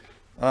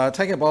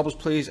Take our Bibles,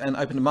 please, and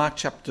open to Mark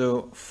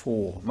chapter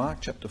 4. Mark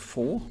chapter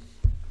 4.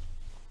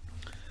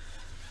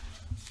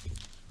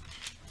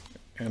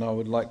 And I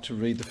would like to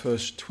read the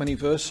first 20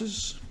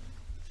 verses.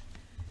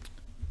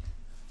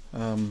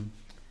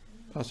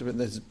 Pastor,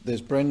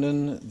 there's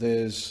Brendan,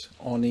 there's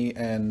Oni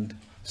and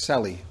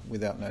Sally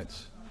without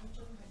notes.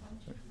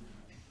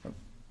 I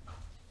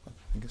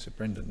think I said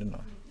Brendan, didn't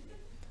I?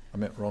 I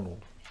meant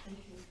Ronald.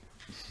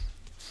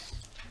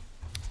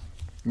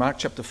 Mark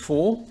chapter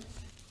 4,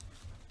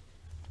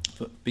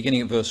 beginning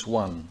at verse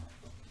 1.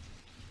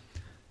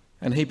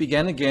 And he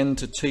began again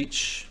to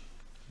teach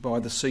by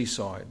the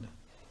seaside.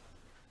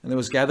 And there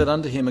was gathered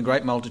unto him a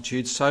great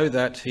multitude, so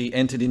that he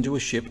entered into a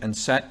ship and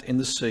sat in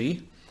the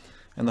sea,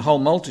 and the whole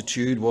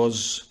multitude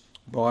was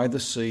by the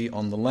sea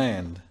on the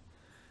land.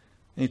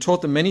 And he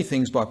taught them many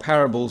things by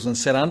parables, and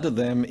said unto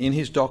them in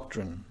his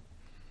doctrine,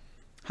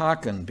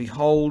 Hearken,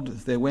 behold,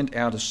 there went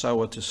out a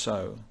sower to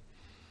sow.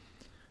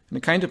 And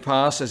it came to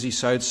pass, as he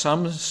sowed,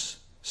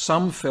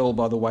 some fell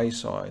by the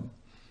wayside.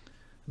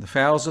 The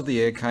fowls of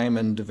the air came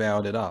and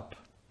devoured it up.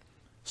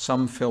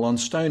 Some fell on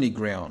stony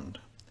ground,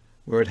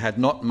 where it had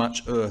not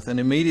much earth, and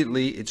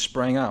immediately it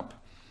sprang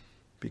up,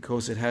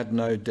 because it had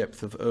no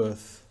depth of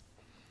earth.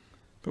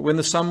 But when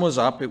the sun was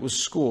up, it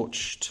was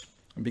scorched,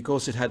 and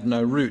because it had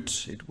no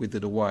root, it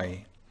withered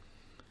away.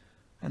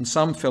 And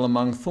some fell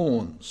among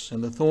thorns,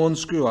 and the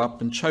thorns grew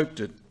up and choked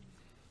it,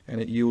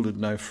 and it yielded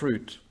no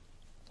fruit.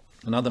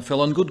 Another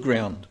fell on good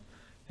ground,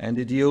 and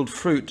it yielded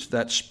fruit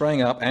that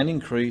sprang up and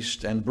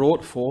increased, and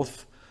brought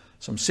forth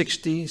some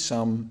 30,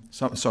 some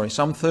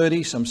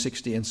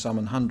 60, and some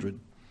 100.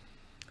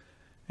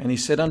 And he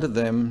said unto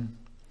them,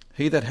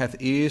 He that hath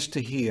ears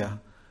to hear,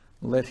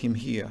 let him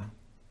hear.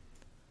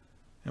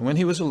 And when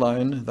he was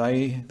alone,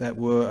 they that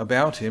were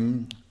about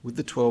him with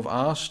the 12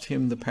 asked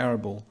him the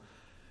parable.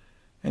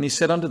 And he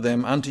said unto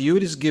them, Unto you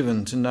it is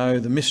given to know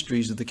the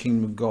mysteries of the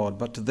kingdom of God,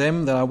 but to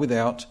them that are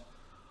without,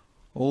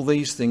 all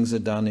these things are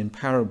done in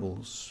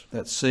parables,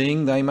 that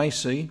seeing they may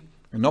see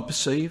and not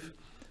perceive,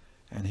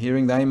 and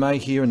hearing they may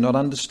hear and not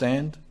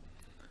understand,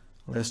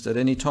 lest at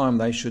any time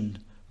they should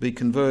be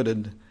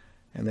converted,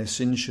 and their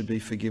sins should be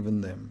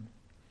forgiven them.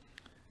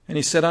 And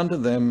he said unto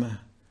them,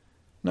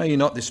 Know ye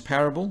not this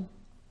parable?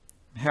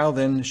 How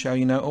then shall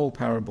ye know all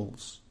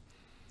parables?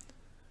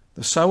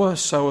 The sower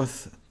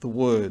soweth the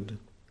word.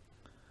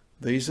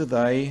 These are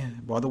they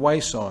by the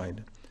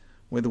wayside,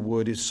 where the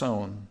word is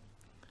sown.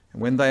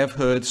 And when they have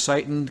heard,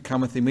 Satan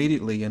cometh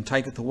immediately, and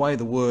taketh away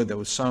the word that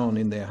was sown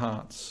in their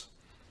hearts.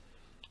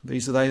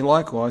 These are they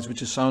likewise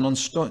which are sown on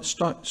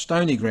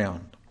stony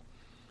ground,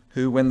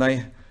 who, when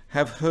they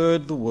have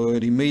heard the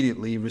word,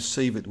 immediately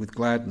receive it with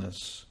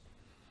gladness,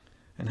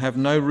 and have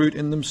no root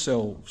in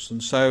themselves,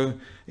 and so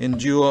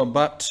endure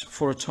but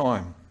for a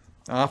time.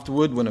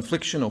 Afterward, when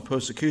affliction or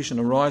persecution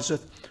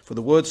ariseth for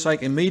the word's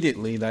sake,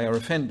 immediately they are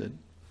offended.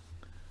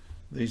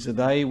 These are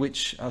they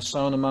which are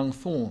sown among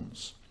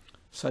thorns,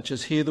 such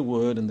as hear the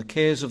word, and the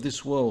cares of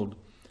this world,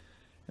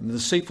 and the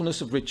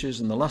deceitfulness of riches,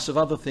 and the lust of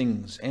other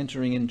things,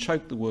 entering in,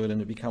 choke the word,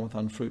 and it becometh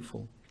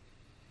unfruitful.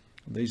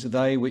 And these are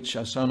they which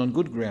are sown on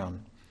good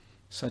ground,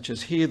 such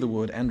as hear the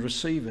word, and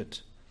receive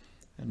it,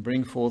 and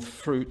bring forth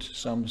fruit,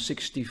 some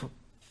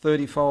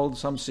 30-fold,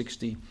 some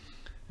 60,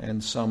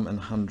 and some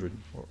 100.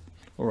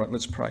 All right,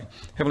 let's pray.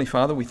 Heavenly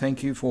Father, we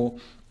thank you for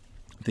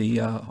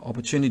the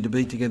opportunity to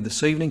be together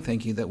this evening.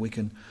 Thank you that we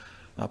can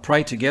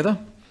pray together.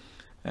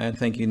 And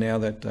thank you now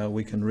that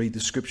we can read the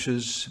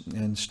scriptures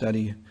and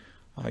study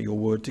your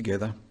word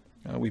together.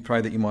 We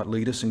pray that you might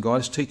lead us and guide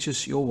us, teach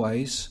us your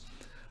ways,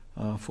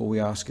 for we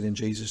ask it in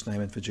Jesus'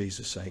 name and for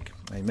Jesus' sake.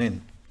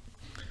 Amen.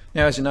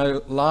 Now, as you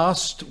know,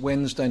 last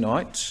Wednesday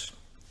night,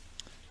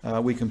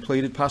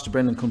 Pastor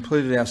Brendan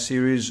completed our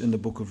series in the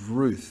book of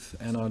Ruth.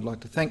 And I'd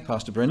like to thank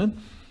Pastor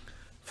Brendan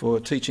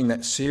for teaching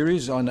that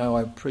series. I know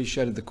I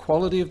appreciated the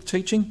quality of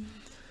teaching.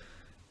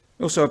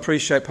 I also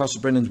appreciate Pastor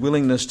Brendan's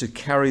willingness to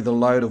carry the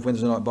load of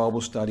Wednesday night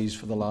Bible studies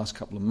for the last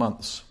couple of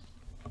months.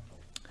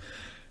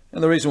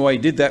 And the reason why he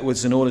did that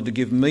was in order to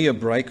give me a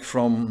break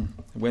from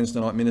Wednesday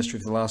night ministry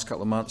for the last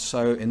couple of months.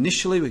 So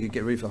initially we could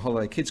get ready for the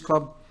Holiday Kids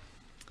Club,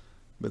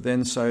 but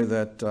then so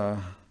that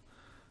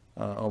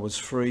I was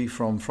free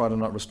from Friday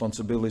night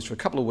responsibilities for a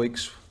couple of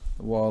weeks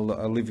while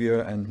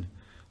Olivia and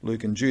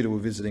Luke and Judah were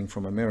visiting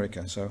from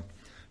America. So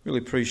really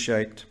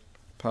appreciate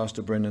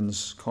Pastor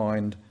Brendan's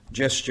kind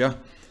gesture.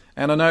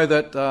 And I know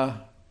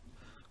that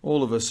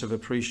all of us have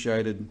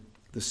appreciated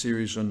the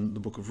series on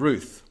the book of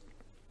Ruth.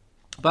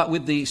 But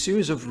with the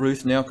series of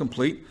Ruth now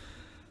complete,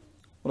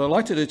 what I'd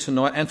like to do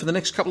tonight and for the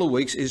next couple of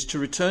weeks is to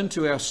return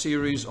to our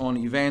series on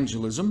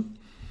evangelism,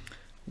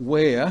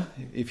 where,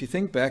 if you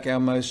think back, our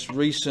most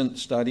recent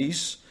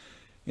studies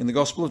in the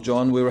Gospel of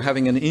John, we were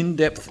having an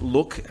in-depth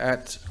look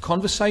at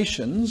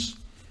conversations,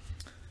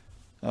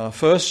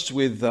 first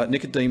with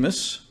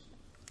Nicodemus,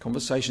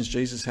 conversations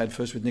Jesus had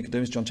first with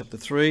Nicodemus, John chapter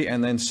 3,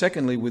 and then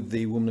secondly with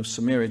the woman of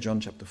Samaria, John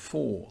chapter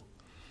 4.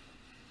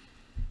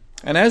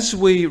 And as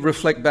we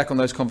reflect back on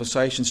those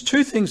conversations,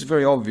 two things are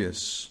very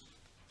obvious.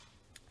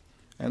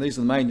 And these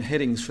are the main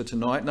headings for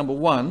tonight. Number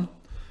one,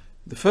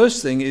 The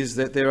first thing is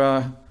that there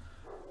are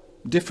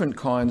different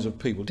kinds of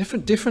people,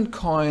 different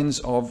kinds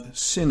of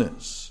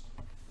sinners.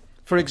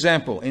 For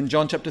example, in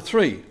John chapter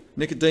 3,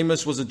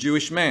 Nicodemus was a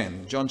Jewish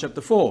man. John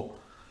chapter 4,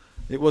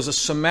 it was a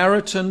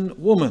Samaritan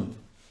woman.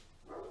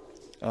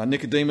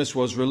 Nicodemus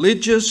was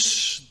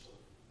religious.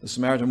 The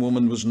Samaritan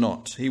woman was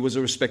not. He was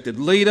a respected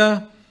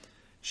leader.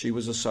 She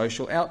was a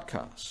social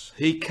outcast.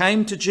 He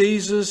came to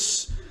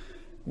Jesus,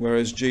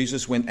 whereas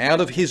Jesus went out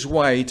of his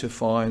way to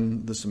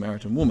find the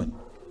Samaritan woman.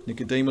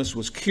 Nicodemus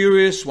was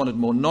curious, wanted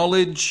more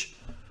knowledge.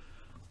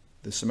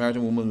 The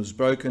Samaritan woman was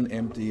broken,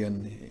 empty,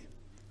 and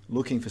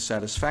looking for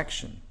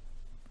satisfaction.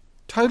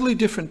 Totally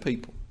different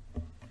people.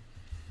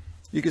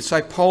 You could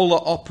say polar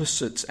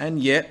opposites,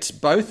 and yet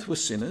both were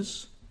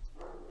sinners.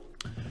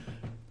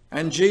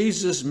 And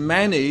Jesus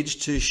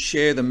managed to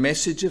share the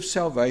message of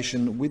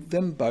salvation with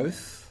them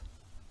both.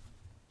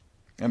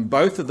 And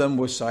both of them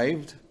were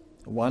saved,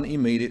 one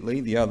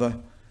immediately, the other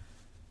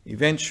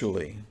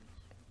eventually.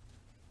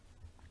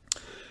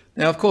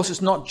 Now, of course,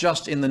 it's not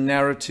just in the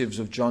narratives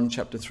of John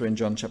chapter 3 and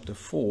John chapter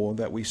 4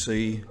 that we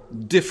see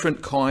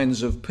different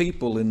kinds of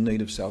people in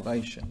need of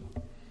salvation.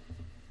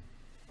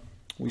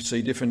 We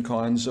see different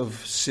kinds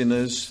of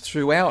sinners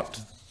throughout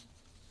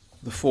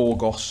the four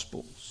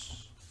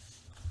Gospels.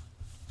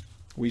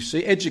 We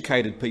see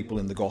educated people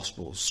in the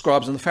Gospels,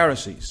 scribes and the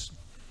Pharisees.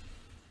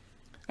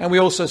 And we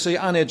also see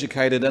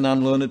uneducated and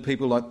unlearned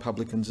people like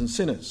publicans and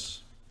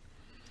sinners.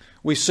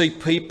 We see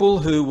people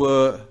who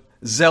were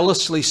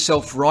zealously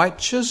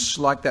self-righteous,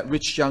 like that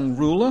rich young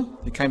ruler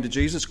who came to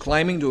Jesus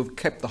claiming to have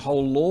kept the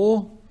whole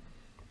law.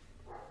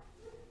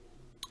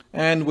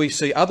 And we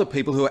see other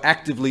people who are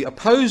actively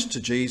opposed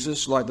to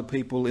Jesus, like the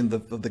people in the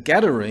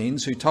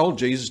Gadarenes who told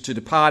Jesus to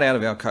depart out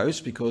of our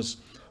coast because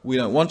we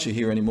don't want you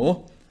here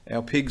anymore.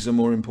 Our pigs are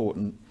more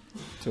important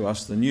to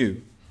us than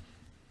you.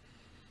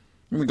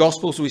 In the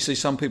Gospels, we see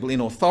some people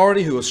in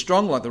authority who are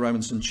strong, like the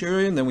Roman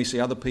centurion. Then we see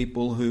other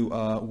people who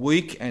are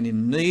weak and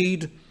in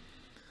need,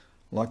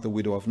 like the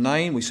widow of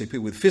Nain. We see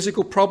people with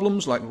physical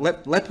problems, like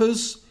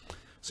lepers. We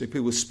see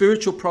people with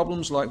spiritual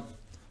problems, like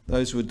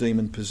those who are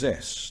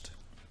demon-possessed.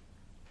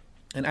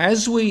 And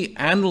as we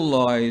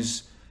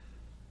analyse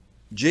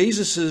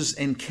Jesus'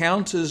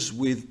 encounters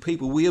with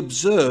people, we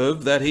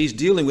observe that he's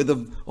dealing with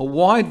a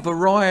wide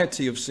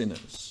variety of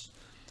sinners.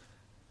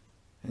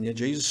 And yet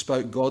Jesus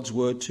spoke God's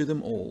word to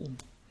them all.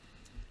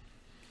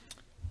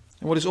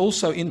 And what is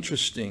also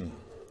interesting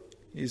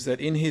is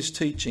that in his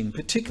teaching,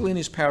 particularly in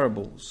his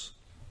parables,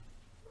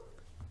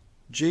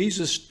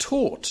 Jesus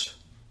taught.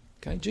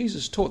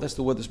 Jesus taught, that's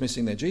the word that's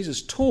missing there.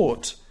 Jesus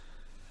taught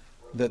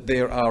that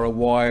there are a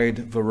wide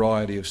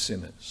variety of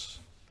sinners.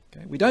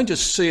 We don't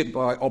just see it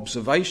by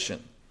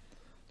observation,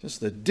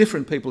 just the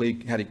different people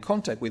he had in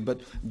contact with,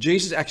 but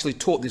Jesus actually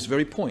taught this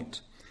very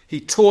point. He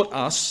taught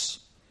us,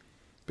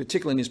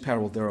 particularly in his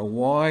parable, there are a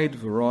wide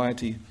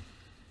variety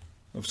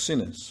of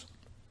sinners.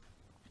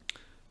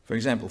 For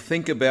example,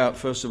 think about,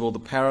 first of all, the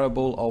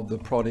parable of the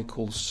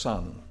prodigal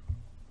son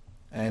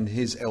and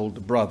his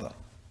elder brother.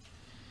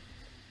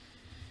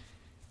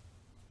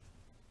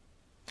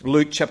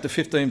 Luke chapter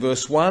 15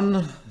 verse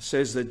 1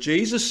 says that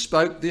Jesus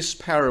spoke this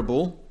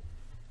parable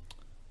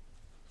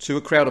to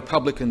a crowd of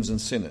publicans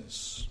and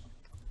sinners.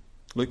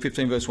 Luke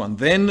 15 verse 1.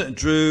 Then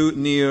drew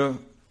near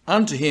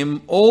unto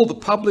him all the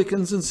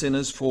publicans and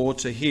sinners for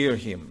to hear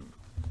him.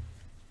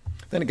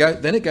 Then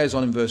it goes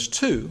on in verse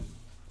 2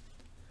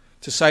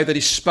 to say that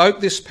he spoke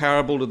this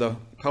parable to the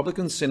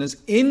publican sinners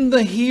in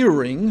the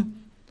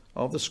hearing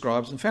of the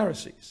scribes and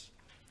Pharisees.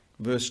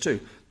 Verse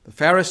 2. The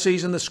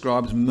Pharisees and the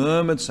scribes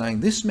murmured,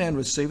 saying, This man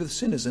receiveth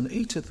sinners and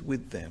eateth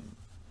with them.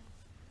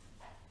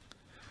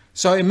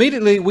 So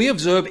immediately we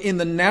observe in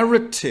the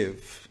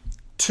narrative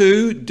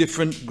two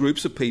different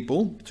groups of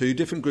people, two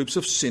different groups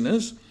of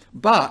sinners.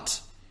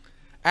 But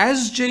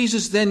as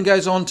Jesus then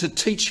goes on to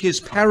teach his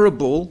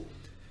parable,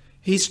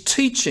 he's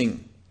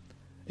teaching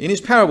in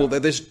his parable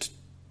that there's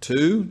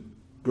two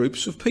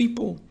groups of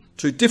people,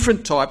 two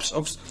different types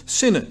of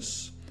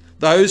sinners.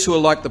 Those who are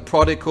like the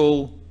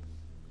prodigal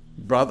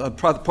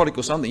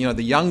son,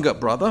 the younger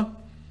brother,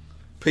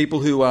 people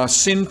who are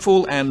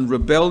sinful and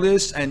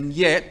rebellious, and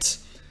yet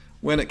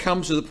when it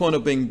comes to the point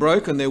of being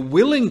broken, they're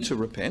willing to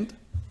repent.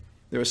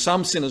 There are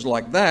some sinners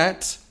like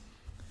that.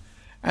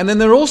 And then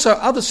there are also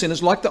other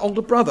sinners like the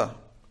older brother,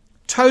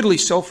 totally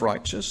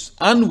self-righteous,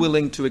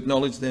 unwilling to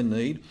acknowledge their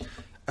need,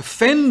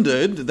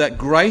 offended that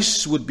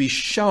grace would be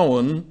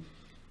shown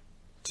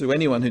to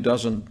anyone who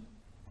doesn't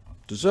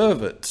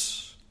deserve it.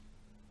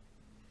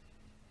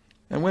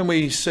 And when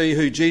we see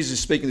who Jesus is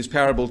speaking this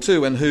parable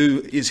to and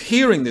who is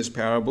hearing this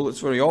parable, it's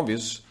very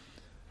obvious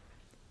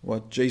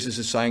what Jesus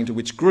is saying to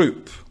which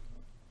group.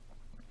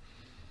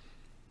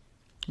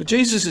 But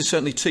Jesus is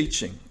certainly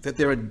teaching that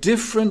there are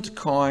different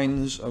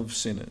kinds of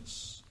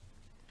sinners.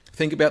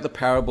 Think about the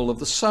parable of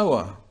the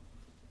sower.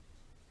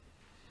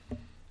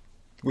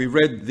 We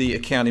read the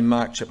account in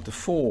Mark chapter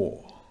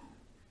 4.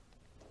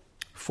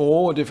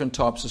 4 different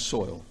types of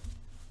soil.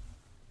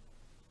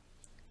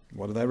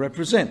 What do they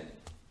represent?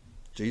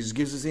 Jesus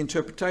gives us the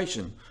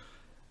interpretation.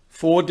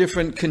 4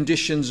 different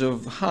conditions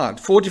of heart,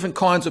 4 different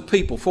kinds of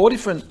people, 4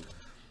 different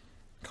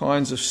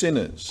kinds of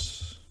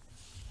sinners.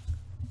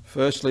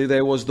 Firstly,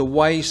 there was the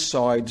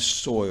wayside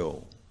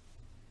soil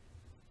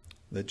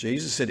that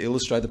Jesus said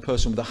illustrate the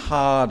person with a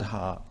hard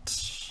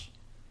heart.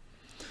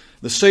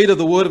 The seed of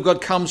the word of God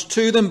comes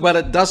to them, but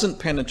it doesn't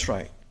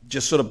penetrate.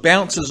 Just sort of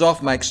bounces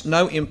off, makes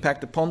no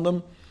impact upon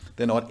them.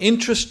 They're not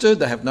interested,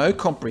 they have no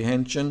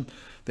comprehension.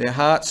 Their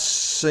hearts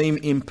seem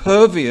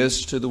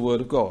impervious to the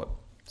word of God.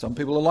 Some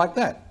people are like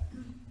that.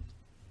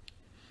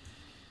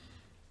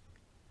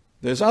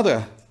 There's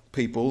other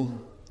people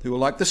who are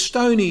like the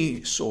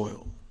stony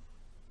soil.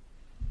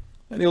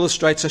 It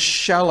illustrates a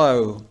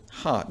shallow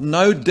heart,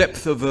 no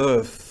depth of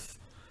earth.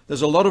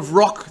 There's a lot of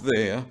rock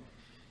there,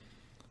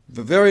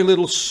 but very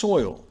little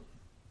soil.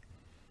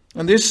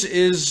 And this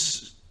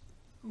is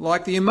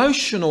like the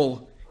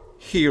emotional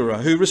hearer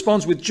who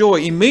responds with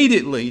joy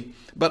immediately,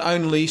 but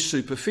only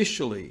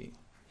superficially.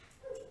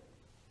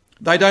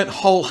 They don't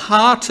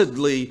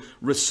wholeheartedly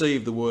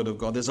receive the word of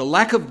God. There's a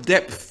lack of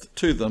depth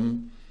to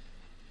them.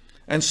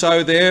 And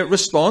so their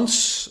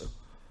response,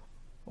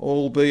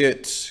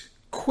 albeit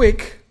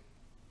quick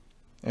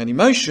and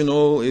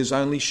emotional, is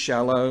only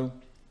shallow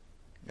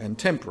and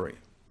temporary.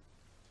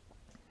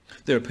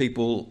 There are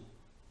people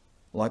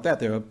like that.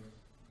 There are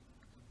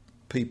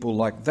people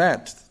like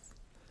that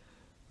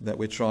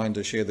we're trying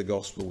to share the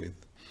gospel with.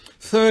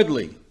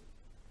 Thirdly,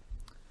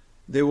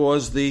 there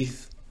was the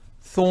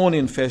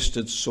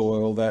thorn-infested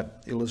soil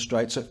that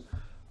illustrates a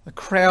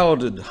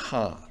crowded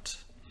heart.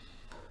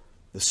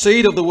 The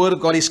seed of the word of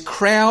God is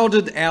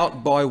crowded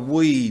out by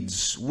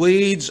weeds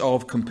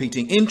of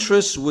competing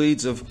interests,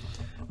 weeds of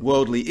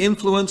worldly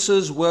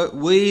influences,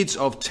 weeds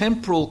of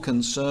temporal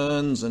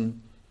concerns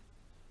and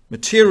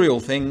material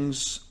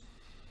things.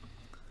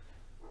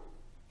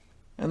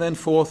 And then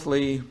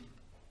fourthly,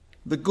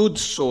 the good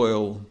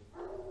soil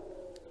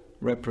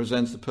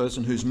represents the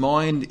person whose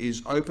mind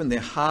is open, their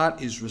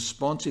heart is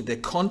responsive, their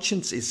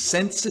conscience is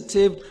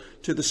sensitive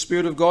to the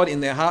Spirit of God.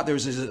 In their heart there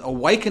is this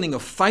awakening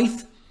of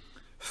faith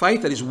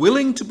that is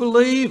willing to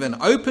believe and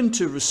open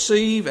to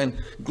receive and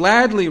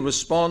gladly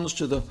responds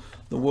to the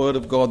Word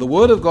of God. The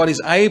Word of God is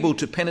able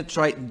to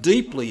penetrate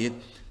deeply. It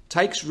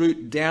takes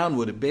root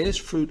downward. It bears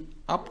fruit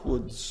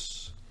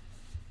upwards.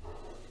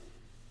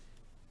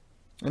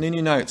 And in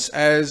your notes,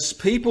 as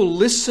people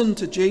listen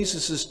to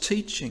Jesus'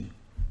 teaching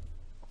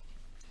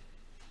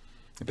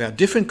about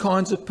different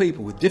kinds of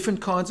people with different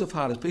kinds of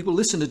hearts, as people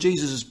listen to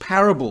Jesus'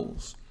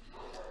 parables,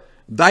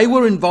 they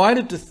were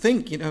invited to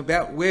think,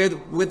 about where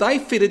they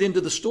fitted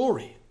into the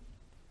story.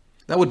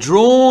 They were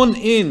drawn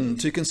in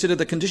to consider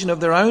the condition of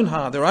their own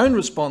heart, their own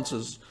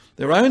responses,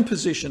 their own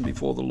position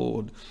before the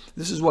Lord.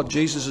 This is what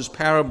Jesus'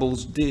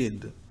 parables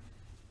did.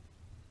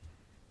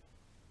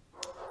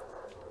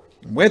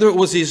 Whether it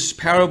was his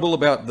parable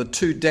about the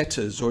 2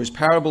 debtors, or his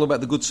parable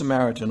about the Good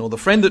Samaritan, or the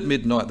friend at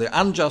midnight, the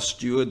unjust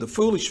steward, the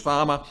foolish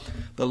farmer,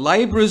 the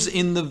labourers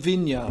in the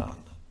vineyard,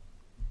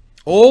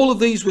 all of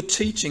these were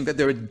teaching that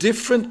there are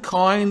different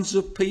kinds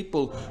of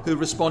people who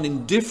respond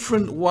in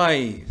different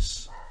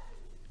ways.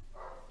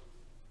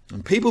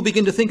 And people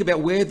begin to think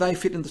about where they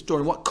fit in the story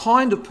and what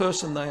kind of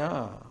person they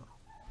are.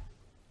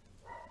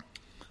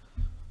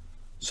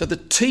 So the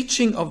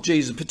teaching of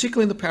Jesus,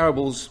 particularly in the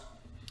parables,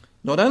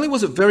 not only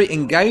was it very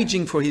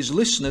engaging for his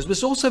listeners, but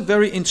it's also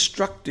very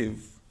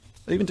instructive,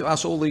 even to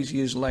us all these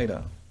years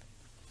later.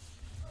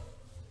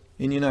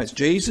 In your notes,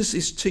 Jesus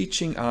is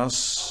teaching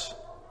us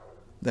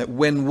that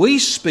when we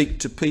speak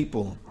to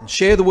people and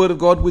share the word of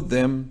God with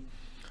them,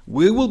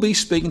 we will be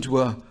speaking to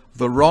a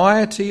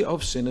variety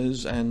of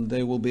sinners, and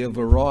there will be a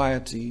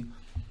variety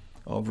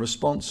of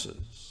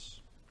responses.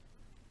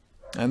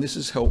 And this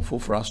is helpful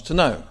for us to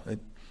know. It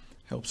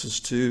helps us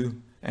to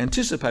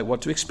anticipate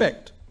what to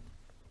expect.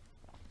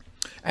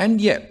 And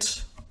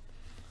yet,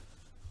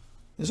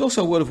 there's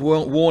also a word of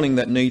warning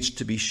that needs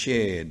to be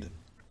shared.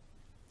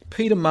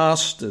 Peter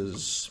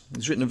Masters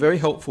has written a very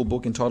helpful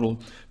book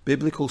entitled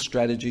Biblical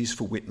Strategies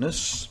for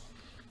Witness.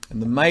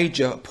 And the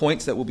major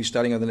points that we'll be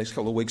studying over the next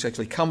couple of weeks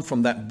actually come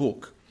from that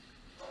book.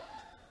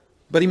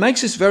 But he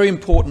makes this very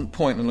important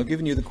point, and I've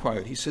given you the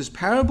quote. He says,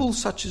 parables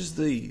such as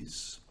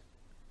these,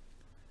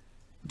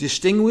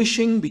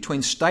 distinguishing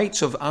between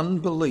states of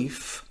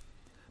unbelief,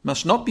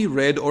 must not be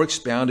read or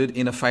expounded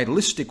in a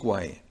fatalistic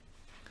way.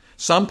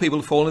 Some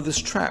people fall into this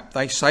trap.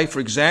 They say, for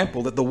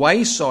example, that the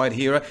wayside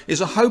hearer is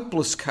a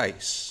hopeless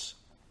case.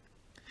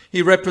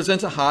 He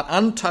represents a heart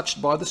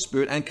untouched by the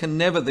Spirit and can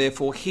never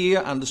therefore hear,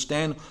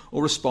 understand,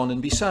 or respond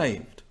and be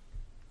saved.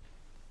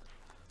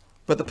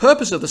 But the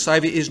purpose of the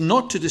Saviour is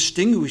not to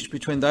distinguish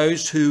between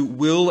those who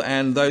will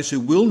and those who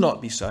will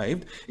not be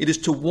saved. It is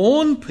to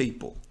warn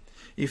people,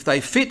 if they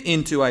fit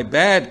into a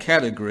bad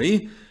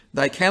category,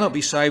 they cannot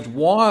be saved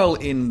while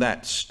in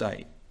that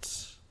state.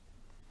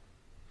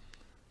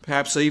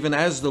 Perhaps even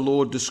as the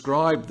Lord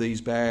described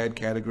these bad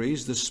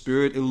categories, the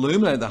Spirit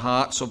illuminated the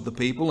hearts of the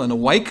people and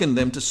awakened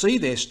them to see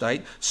their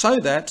state, so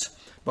that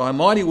by a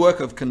mighty work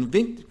of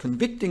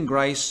convicting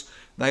grace,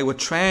 they were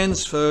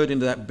transferred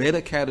into that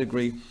better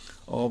category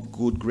of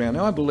good ground.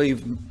 Now, I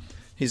believe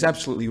he's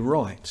absolutely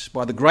right.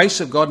 By the grace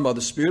of God and by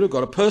the Spirit of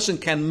God, a person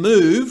can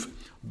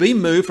be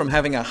moved from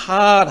having a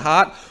hard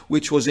heart,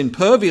 which was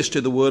impervious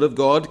to the Word of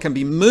God, can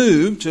be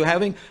moved to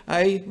having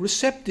a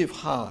receptive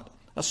heart,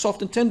 a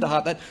soft and tender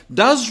heart that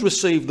does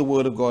receive the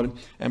Word of God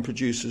and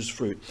produces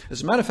fruit.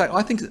 As a matter of fact,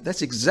 I think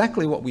that's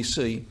exactly what we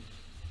see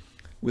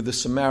with the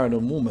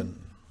Samaritan woman.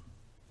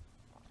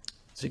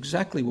 It's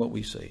exactly what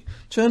we see.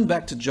 Turn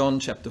back to John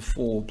chapter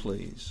 4,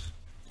 please.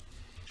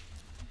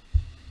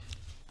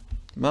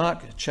 John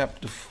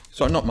chapter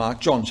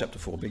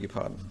 4, beg your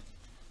pardon.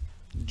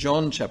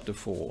 John chapter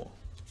 4.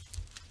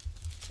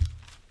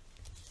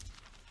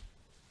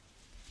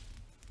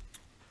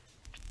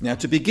 Now,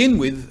 to begin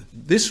with,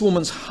 this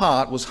woman's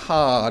heart was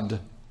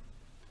hard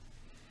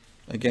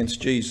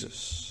against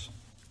Jesus.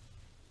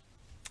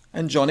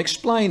 And John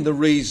explained the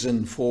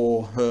reason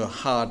for her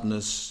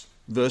hardness.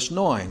 Verse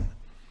 9.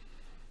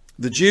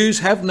 The Jews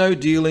have no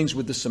dealings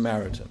with the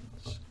Samaritans.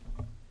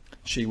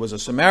 She was a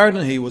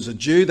Samaritan, he was a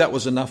Jew. That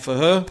was enough for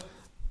her.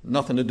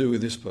 Nothing to do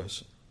with this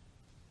person.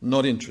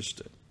 Not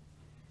interested.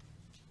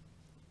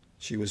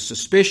 She was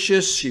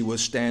suspicious, she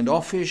was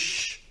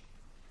standoffish,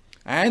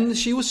 and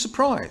she was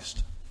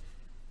surprised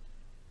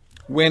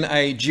when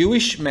a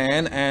Jewish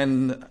man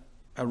and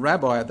a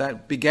rabbi at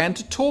that began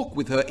to talk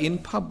with her in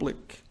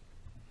public.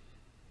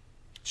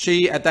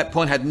 She, at that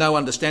point, had no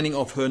understanding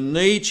of her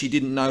need. She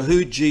didn't know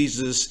who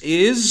Jesus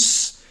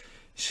is.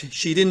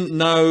 She didn't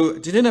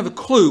have a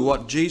clue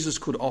what Jesus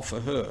could offer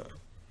her.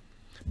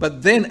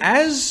 But then,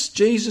 as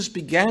Jesus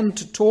began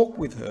to talk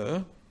with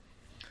her,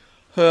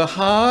 her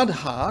hard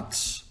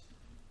heart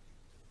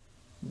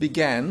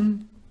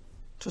began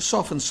to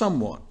soften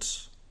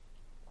somewhat.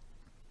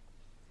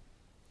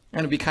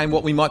 And it became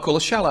what we might call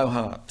a shallow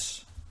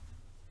heart.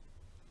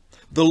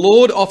 The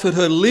Lord offered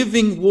her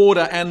living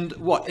water, and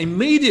what?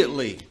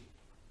 Immediately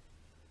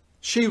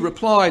she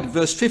replied,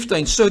 verse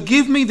 15, "So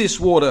give me this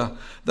water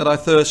that I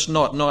thirst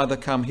not, neither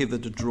come hither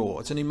to draw."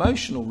 It's an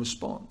emotional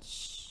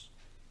response,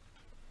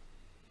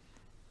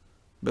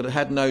 but it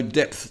had no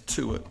depth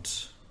to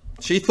it.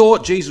 She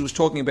thought Jesus was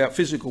talking about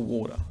physical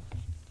water.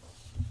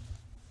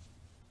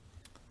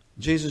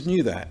 Jesus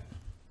knew that.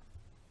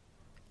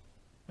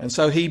 And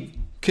so he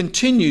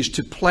continues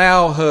to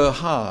plough her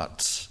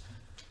heart,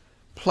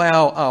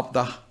 plough up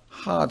the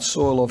hard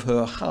soil of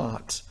her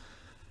heart.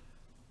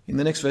 In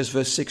the next verse,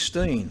 verse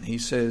 16, he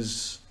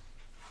says,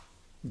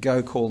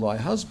 "Go call thy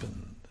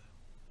husband."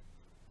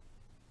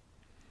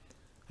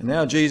 And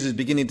now Jesus is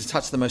beginning to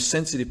touch the most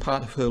sensitive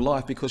part of her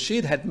life, because she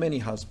had had many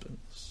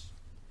husbands.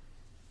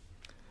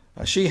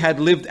 She had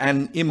lived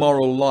an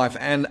immoral life,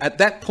 and at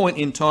that point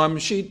in time,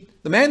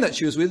 the man that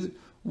she was with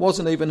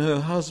wasn't even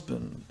her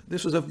husband.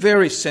 This was a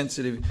very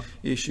sensitive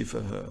issue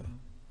for her.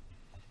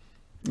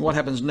 What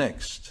happens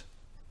next?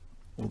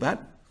 Well,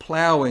 that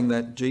ploughing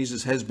that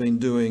Jesus has been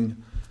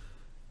doing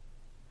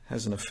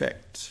has an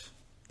effect.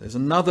 There's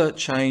another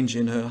change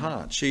in her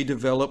heart. She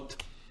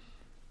developed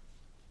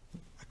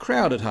a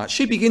crowded heart.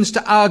 She begins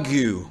to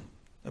argue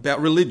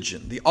about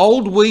religion. The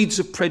old weeds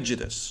of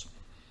prejudice,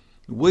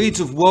 the weeds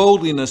of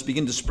worldliness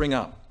begin to spring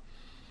up.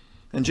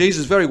 And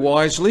Jesus very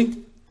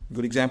wisely, a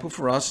good example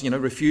for us,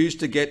 refused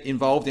to get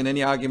involved in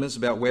any arguments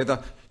about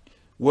whether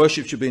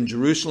worship should be in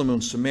Jerusalem or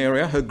in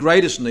Samaria. Her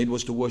greatest need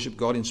was to worship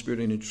God in spirit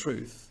and in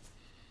truth.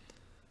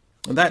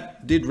 And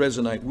that did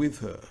resonate with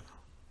her.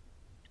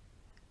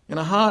 And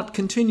her heart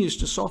continues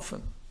to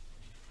soften.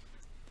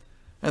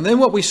 And then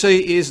what we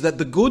see is that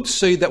the good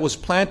seed that was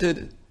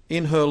planted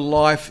in her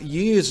life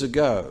years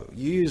ago,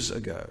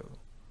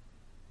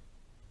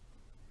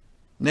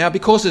 now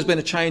because there's been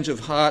a change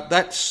of heart,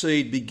 that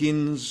seed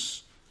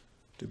begins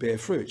to bear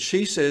fruit.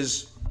 She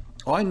says,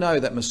 "I know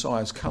that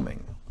Messiah is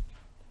coming.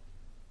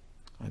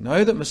 I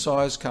know that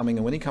Messiah is coming,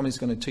 and when he comes, he's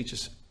going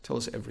to tell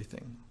us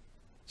everything."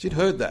 She'd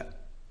heard that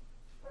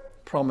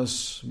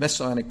promise,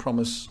 messianic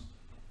promise,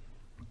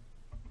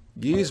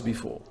 years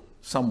before,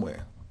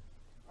 somewhere.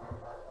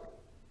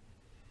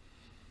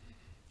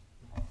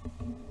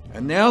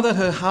 And now that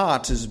her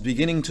heart is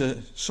beginning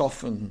to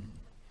soften,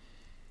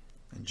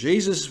 and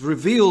Jesus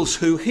reveals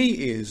who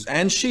he is,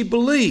 and she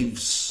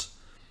believes,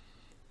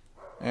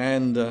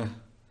 and that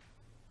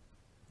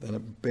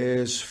it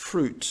bears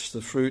fruit.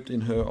 The fruit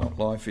in her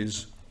life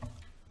is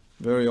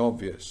very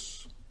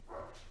obvious.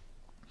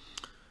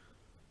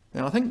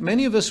 Now, I think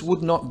many of us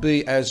would not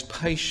be as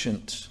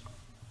patient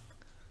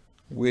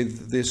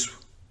with this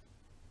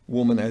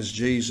woman as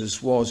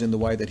Jesus was in the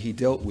way that he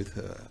dealt with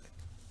her.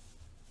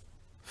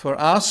 For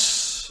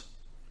us,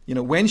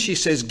 when she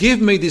says,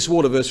 "Give me this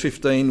water," verse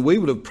 15, we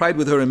would have prayed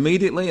with her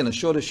immediately and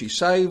assured her she's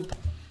saved.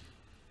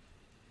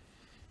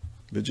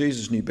 But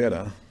Jesus knew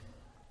better.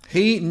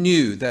 He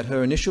knew that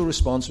her initial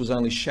response was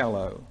only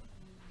shallow.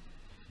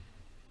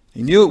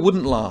 He knew it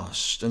wouldn't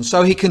last. And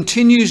so he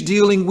continues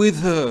dealing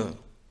with her.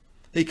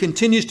 He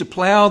continues to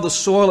plough the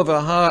soil of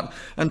her heart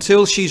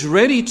until she's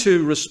ready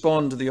to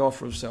respond to the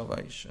offer of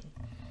salvation.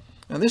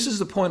 And this is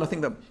the point I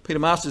think that Peter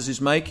Masters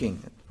is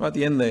making right at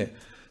the end there.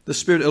 the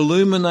Spirit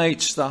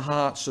illuminates the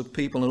hearts of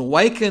people and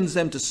awakens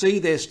them to see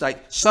their state,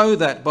 so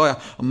that by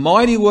a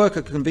mighty work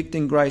of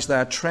convicting grace they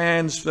are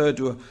transferred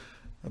to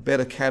a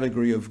better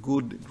category of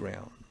good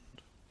ground.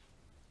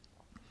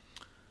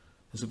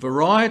 There's a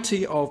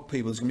variety of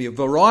people. There's going to be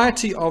a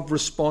variety of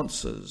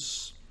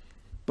responses.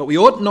 But we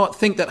ought not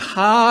think that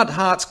hard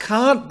hearts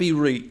can't be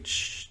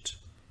reached.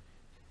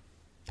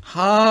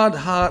 Hard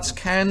hearts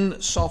can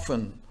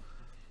soften.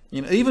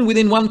 Even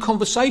within one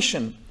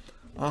conversation,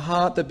 a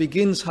heart that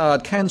begins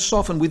hard can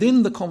soften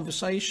within the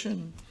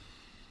conversation.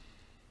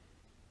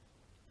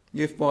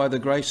 If by the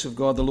grace of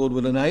God the Lord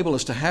will enable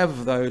us to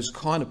have those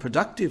kind of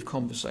productive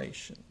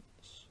conversations.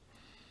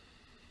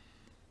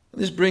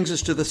 This brings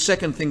us to the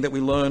second thing that we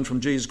learn from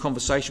Jesus'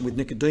 conversation with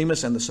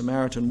Nicodemus and the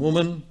Samaritan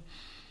woman.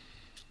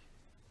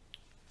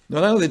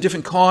 Not only are there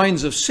different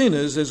kinds of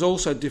sinners, there's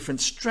also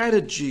different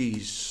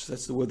strategies.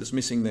 That's the word that's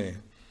missing there.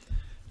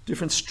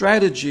 Different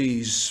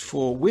strategies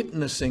for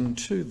witnessing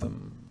to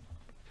them.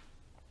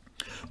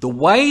 The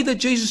way that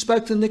Jesus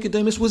spoke to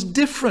Nicodemus was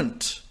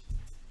different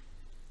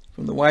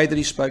from the way that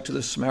he spoke to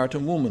the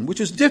Samaritan woman, which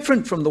was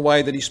different from the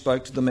way that he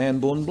spoke to the man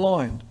born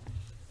blind,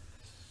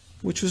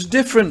 which was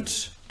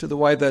different to the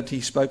way that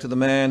he spoke to the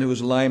man who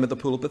was lame at the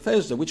pool of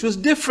Bethesda, which was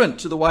different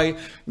to the way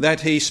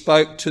that he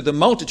spoke to the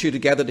multitude who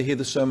gathered to hear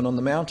the Sermon on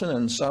the Mountain,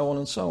 and so on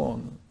and so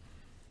on.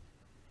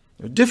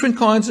 There are different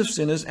kinds of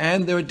sinners,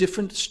 and there are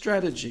different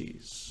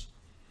strategies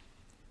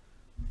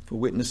for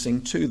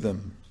witnessing to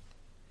them.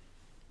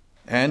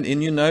 And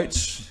in your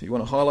notes, you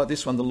want to highlight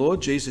this one, the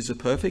Lord Jesus is a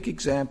perfect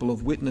example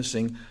of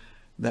witnessing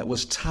that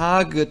was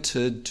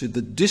targeted to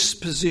the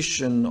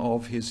disposition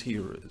of his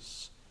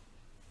hearers.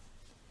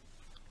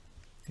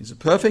 He's a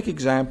perfect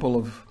example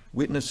of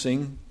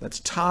witnessing that's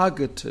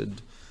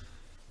targeted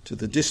to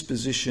the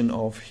disposition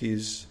of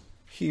his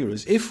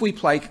hearers. If we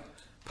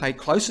pay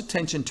close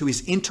attention to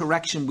his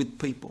interaction with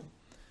people,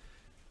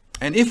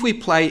 and if we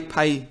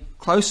pay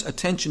close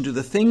attention to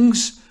the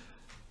things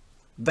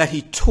that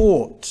he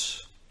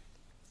taught,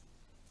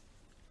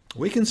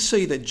 we can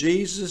see that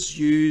Jesus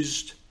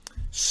used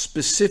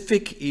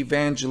specific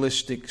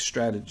evangelistic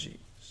strategies.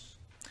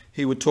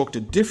 He would talk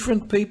to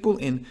different people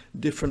in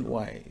different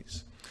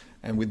ways.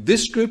 And with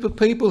this group of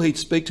people, he'd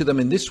speak to them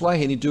in this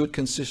way and he'd do it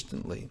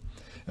consistently.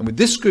 And with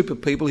this group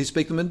of people, he'd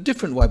speak to them in a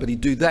different way, but he'd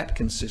do that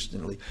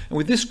consistently. And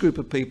with this group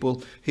of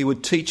people, he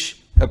would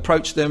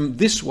approach them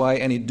this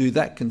way and he'd do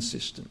that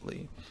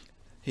consistently.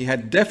 He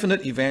had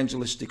definite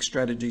evangelistic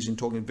strategies in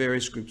talking to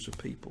various groups of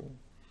people.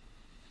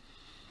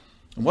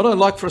 And what I'd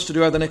like for us to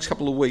do over the next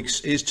couple of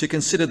weeks is to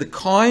consider the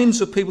kinds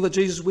of people that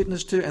Jesus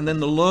witnessed to and then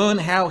to learn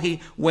how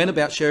he went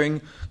about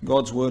sharing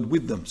God's word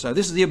with them. So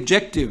this is the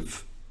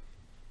objective.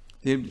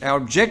 Our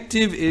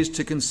objective is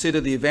to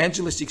consider the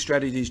evangelistic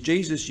strategies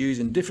Jesus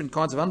used in different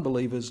kinds of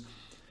unbelievers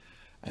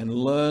and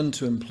learn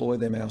to employ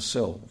them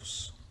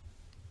ourselves.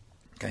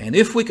 Okay, and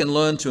if we can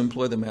learn to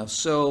employ them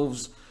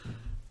ourselves,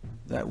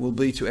 that will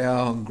be to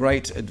our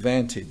great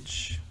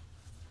advantage.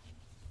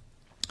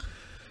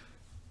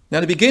 Now,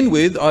 to begin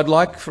with, I'd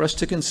like for us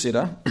to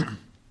consider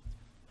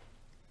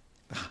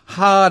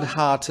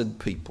hard-hearted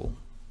people.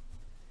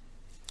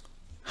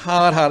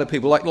 Hard-hearted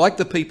people, like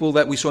the people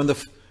that we saw in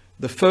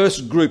the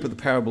first group of the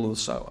parable of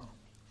the sower.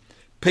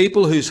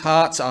 People whose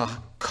hearts are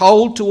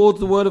cold towards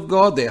the word of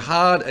God, they're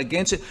hard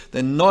against it,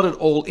 they're not at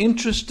all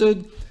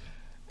interested,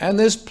 and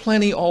there's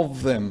plenty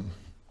of them.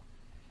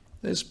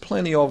 There's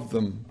plenty of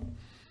them.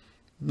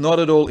 Not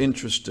at all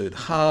interested,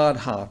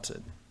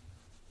 hard-hearted.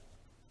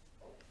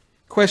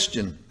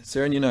 Question, it's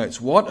there in your notes.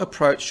 What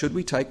approach should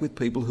we take with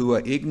people who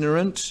are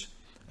ignorant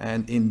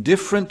and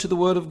indifferent to the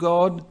word of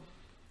God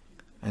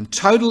and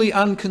totally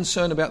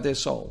unconcerned about their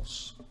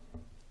souls?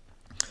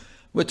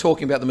 We're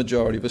talking about the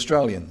majority of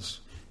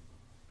Australians.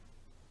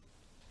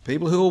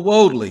 People who are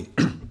worldly.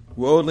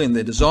 Worldly in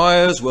their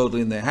desires,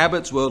 worldly in their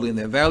habits, worldly in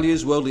their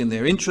values, worldly in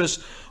their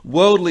interests,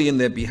 worldly in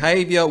their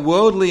behaviour,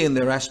 worldly in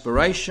their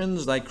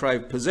aspirations. They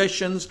crave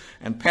possessions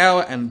and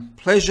power and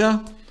pleasure.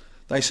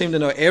 They seem to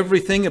know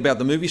everything about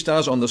the movie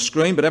stars on the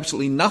screen, but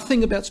absolutely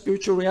nothing about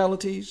spiritual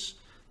realities.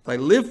 They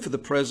live for the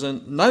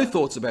present, no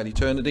thoughts about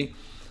eternity.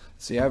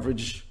 It's the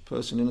average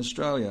person in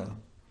Australia.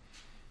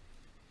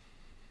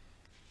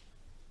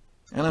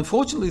 And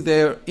unfortunately,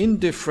 their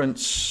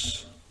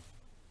indifference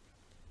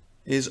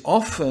is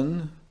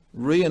often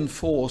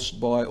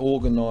reinforced by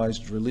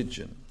organised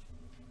religion.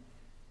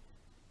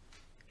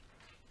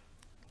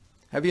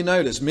 Have you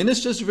noticed?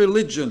 Ministers of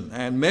religion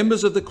and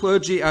members of the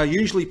clergy are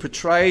usually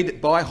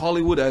portrayed by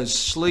Hollywood as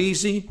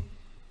sleazy,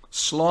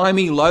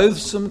 slimy,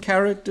 loathsome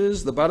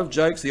characters, the butt of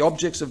jokes, the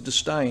objects of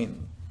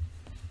disdain.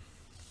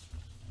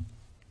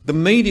 The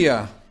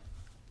media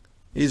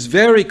is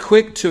very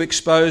quick to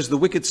expose the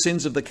wicked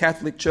sins of the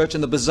Catholic Church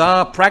and the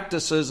bizarre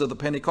practices of the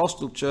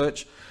Pentecostal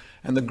Church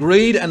and the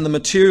greed and the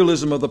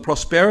materialism of the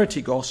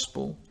prosperity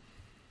gospel.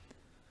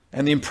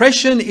 And the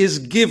impression is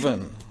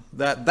given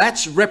that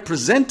that's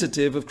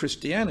representative of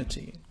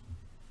Christianity.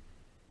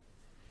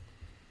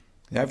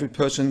 The average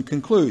person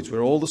concludes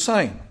we're all the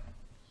same.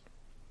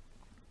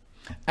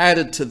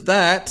 Added to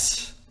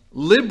that,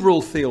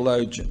 liberal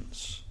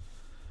theologians.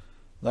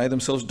 They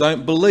themselves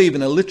don't believe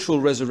in a literal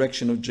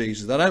resurrection of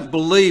Jesus. They don't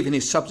believe in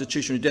his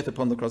substitutionary death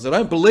upon the cross. They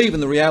don't believe in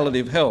the reality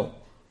of hell.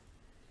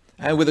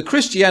 And with a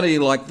Christianity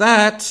like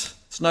that,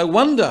 it's no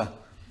wonder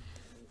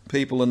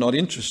people are not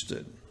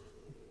interested.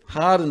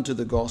 Hardened to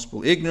the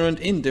gospel, ignorant,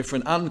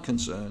 indifferent,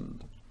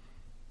 unconcerned.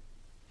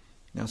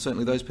 Now,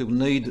 certainly those people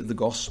need the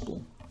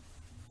gospel.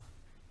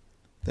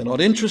 They're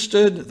not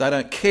interested, they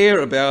don't care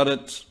about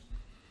it,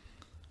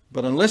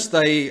 but unless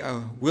they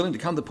are willing to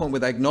come to the point where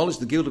they acknowledge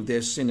the guilt of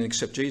their sin and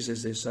accept Jesus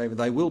as their Saviour,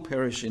 they will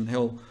perish in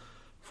hell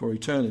for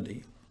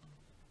eternity.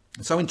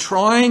 And so in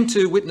trying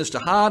to witness to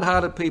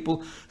hard-hearted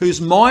people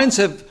whose minds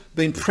have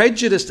been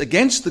prejudiced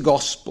against the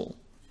gospel,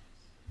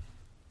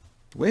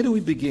 where do we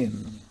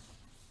begin?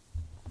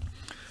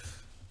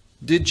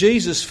 Did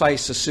Jesus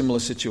face a similar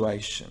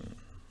situation?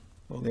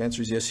 Well, the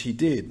answer is yes, he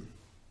did.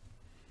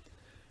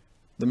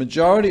 The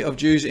majority of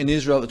Jews in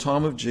Israel at the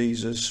time of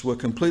Jesus were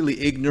completely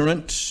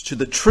ignorant to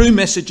the true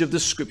message of the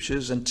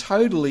Scriptures and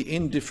totally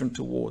indifferent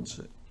towards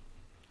it.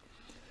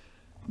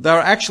 They were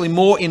actually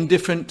more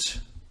indifferent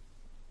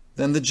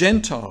than the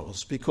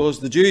Gentiles, because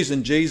the Jews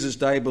in Jesus'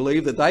 day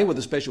believed that they were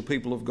the special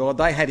people of God.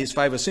 They had his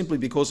favour simply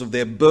because of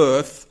their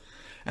birth,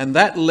 and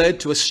that led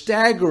to a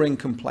staggering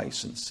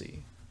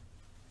complacency.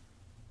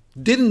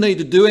 Didn't need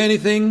to do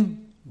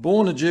anything,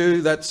 born a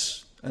Jew,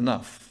 that's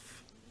enough.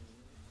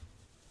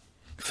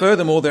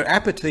 Furthermore, their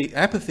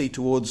apathy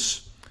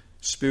towards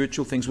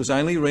spiritual things was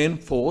only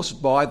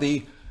reinforced by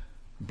the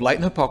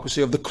blatant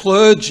hypocrisy of the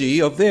clergy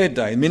of their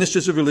day,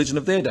 ministers of religion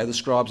of their day, the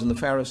scribes and the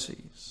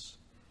Pharisees.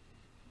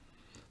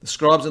 The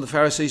scribes and the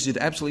Pharisees did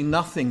absolutely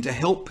nothing to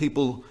help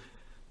people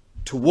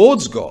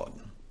towards God.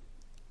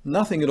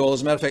 Nothing at all.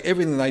 As a matter of fact,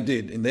 everything they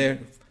did in their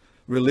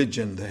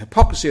religion, the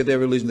hypocrisy of their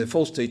religion, their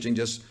false teaching,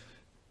 just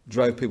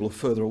drove people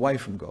further away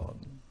from God.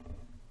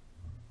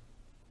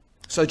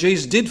 So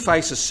Jesus did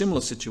face a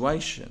similar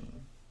situation.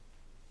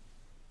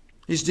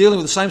 He's dealing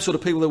with the same sort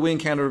of people that we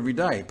encounter every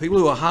day. People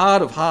who are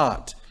hard of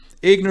heart,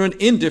 ignorant,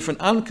 indifferent,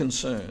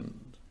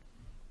 unconcerned.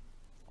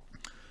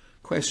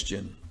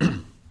 Question.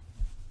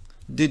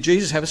 Did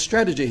Jesus have a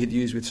strategy he'd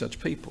use with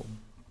such people?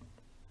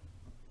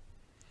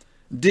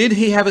 Did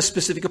he have a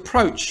specific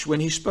approach when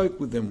he spoke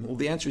with them? Well,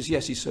 the answer is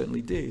yes, he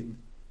certainly did.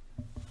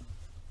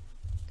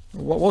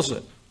 What was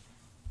it?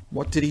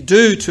 What did he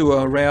do to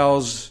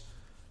arouse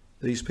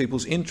these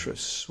people's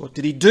interests? What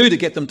did he do to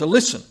get them to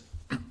listen?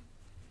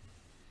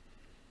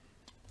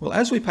 Well,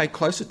 as we pay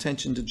close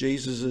attention to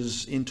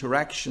Jesus'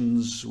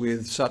 interactions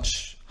with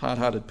such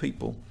hard-hearted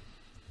people,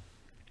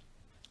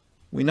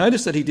 we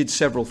notice that he did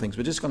several things.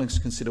 We're just going to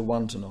consider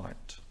one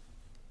tonight.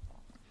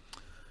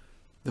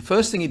 The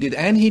first thing he did,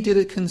 and he did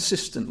it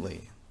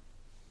consistently,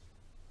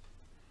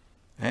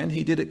 and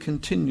he did it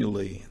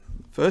continually.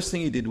 The first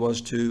thing he did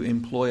was to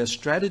employ a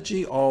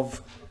strategy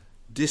of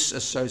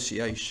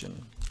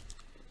disassociation.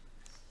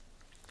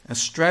 A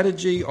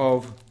strategy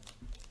of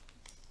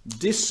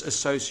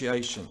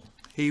disassociation.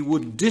 He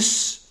would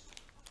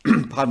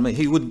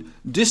he would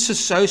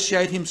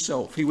disassociate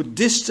himself. He would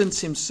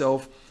distance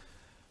himself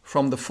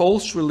from the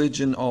false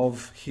religion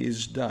of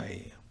his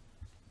day.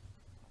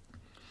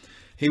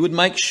 He would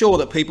make sure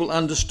that people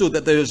understood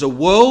that there is a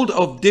world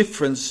of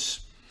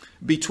difference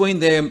between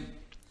their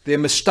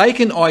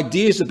mistaken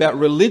ideas about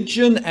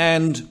religion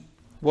and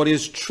what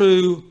is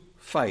true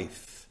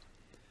faith.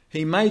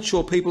 He made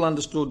sure people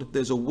understood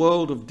there's a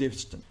world of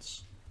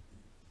distance.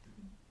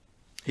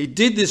 He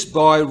did this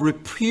by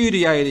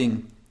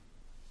repudiating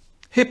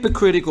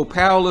hypocritical,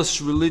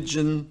 powerless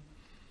religion,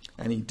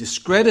 and he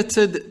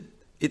discredited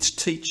its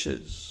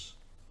teachers.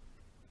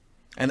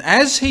 And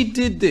as he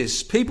did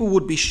this, people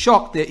would be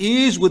shocked. Their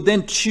ears would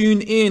then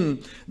tune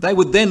in. They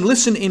would then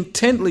listen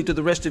intently to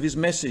the rest of his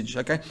message.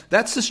 Okay,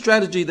 that's the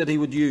strategy that he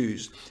would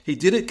use. He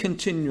did it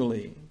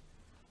continually.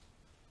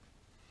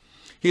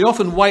 He'd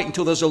often wait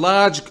until there's a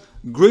large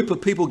group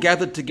of people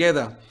gathered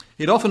together.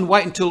 He'd often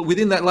wait until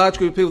within that large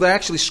group of people, they're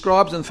actually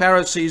scribes and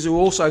Pharisees who were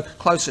also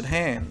close at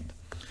hand.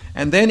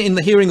 And then in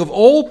the hearing of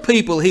all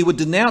people, he would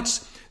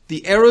denounce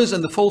the errors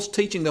and the false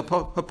teaching, the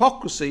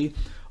hypocrisy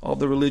of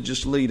the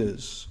religious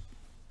leaders.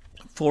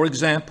 For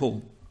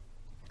example,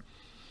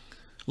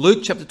 Luke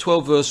chapter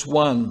 12 verse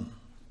 1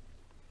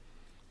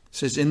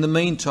 says, "In the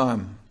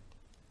meantime,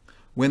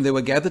 when there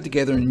were gathered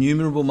together an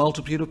innumerable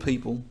multitude of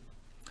people,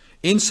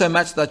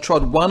 insomuch that they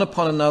trod one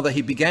upon another,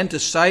 he began to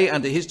say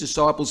unto his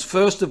disciples,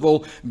 First of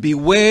all,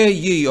 beware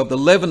ye of the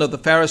leaven of the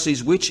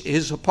Pharisees, which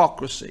is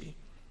hypocrisy."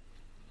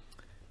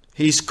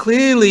 He's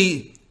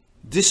clearly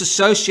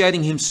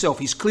disassociating himself.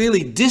 He's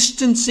clearly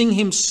distancing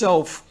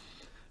himself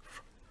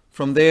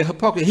from their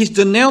hypocrisy. He's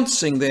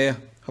denouncing their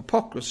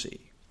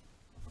hypocrisy.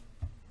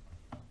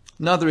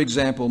 Another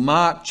example,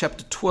 Mark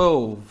chapter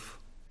 12.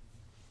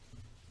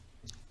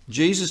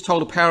 Jesus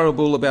told a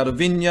parable about a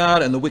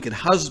vineyard and the wicked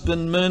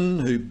husbandman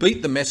who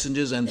beat the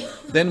messengers and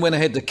then went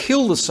ahead to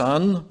kill the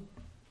son.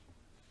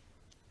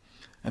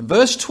 And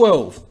verse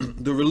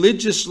 12, the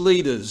religious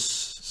leaders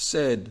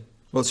said,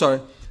 verse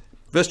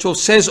 12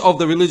 says of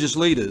the religious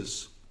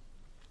leaders,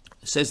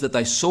 It says that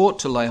they sought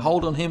to lay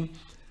hold on him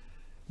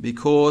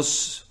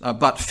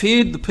but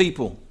feared the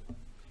people,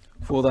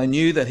 for they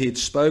knew that he had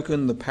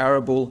spoken the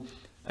parable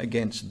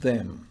against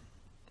them.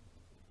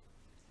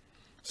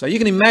 So you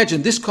can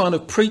imagine this kind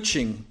of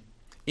preaching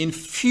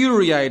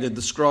infuriated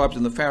the scribes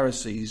and the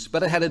Pharisees,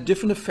 but it had a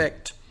different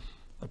effect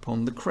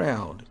upon the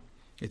crowd.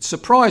 It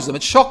surprised them,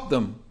 it shocked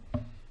them,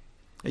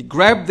 it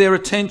grabbed their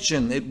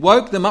attention, it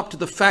woke them up to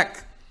the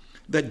fact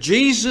that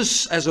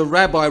Jesus as a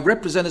rabbi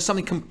represented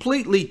something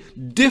completely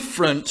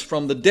different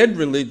from the dead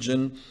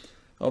religion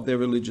of their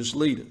religious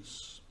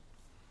leaders.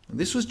 And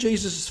this was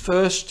Jesus'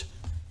 first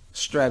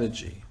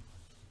strategy.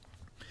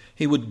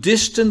 He would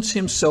distance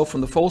himself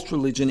from the false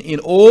religion in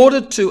order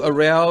to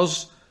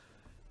arouse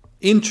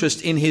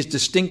interest in his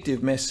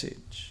distinctive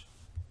message.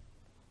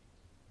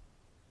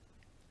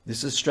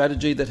 This is a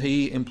strategy that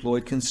he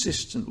employed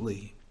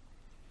consistently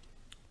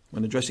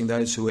when addressing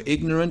those who were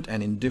ignorant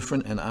and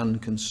indifferent and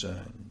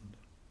unconcerned.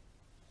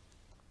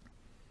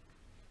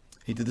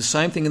 He did the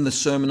same thing in the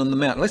Sermon on the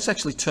Mount. Let's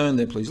actually turn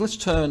there, please. Let's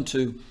turn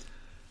to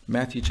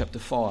Matthew chapter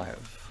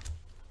 5.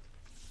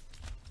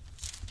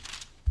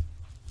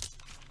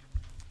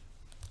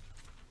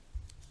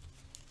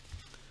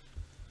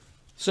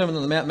 Sermon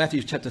on the Mount,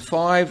 Matthew chapter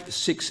 5,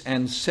 6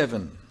 and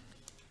 7.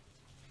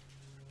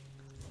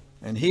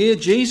 And here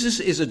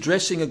Jesus is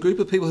addressing a group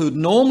of people who would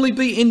normally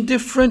be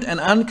indifferent and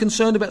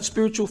unconcerned about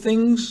spiritual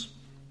things.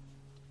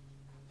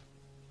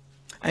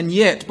 And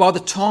yet, by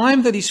the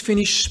time that he's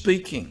finished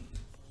speaking,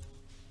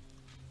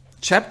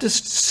 chapter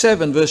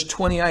 7, verse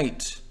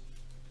 28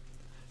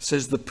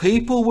 says, the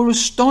people were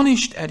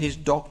astonished at his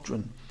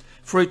doctrine,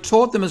 for he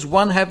taught them as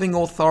one having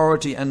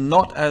authority and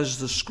not as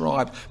the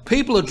scribe.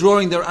 People are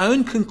drawing their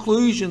own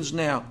conclusions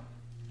now.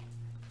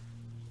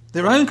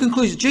 Their own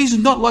conclusions. Jesus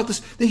is not like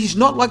this. He's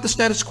not like the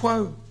status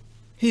quo.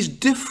 He's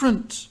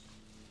different.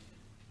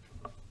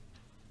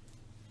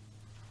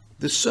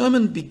 The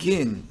sermon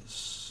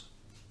begins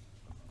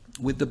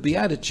with the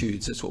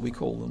Beatitudes. That's what we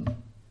call them.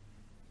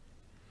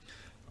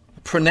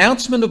 A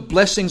pronouncement of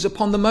blessings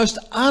upon the most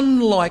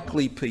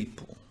unlikely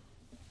people.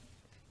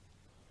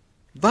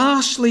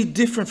 Vastly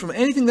different from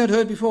anything they'd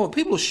heard before.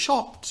 People are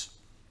shocked.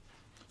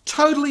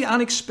 Totally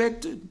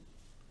unexpected.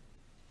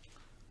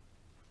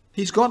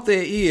 He's got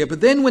their ear.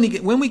 But then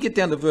when we get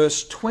down to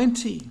verse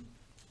 20,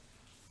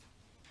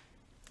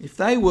 if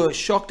they were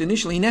shocked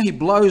initially, now he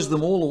blows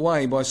them all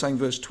away by saying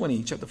verse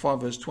 20, chapter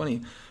 5, verse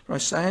 20, for I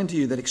say unto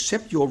you that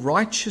except your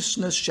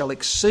righteousness shall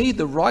exceed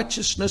the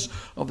righteousness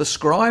of the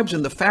scribes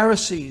and the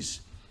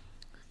Pharisees,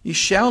 ye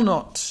shall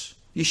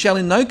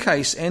in no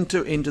case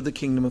enter into the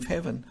kingdom of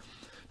heaven.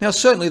 Now,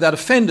 certainly that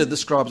offended the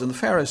scribes and the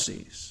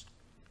Pharisees.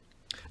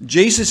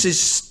 Jesus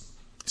is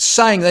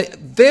saying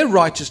that their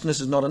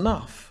righteousness is not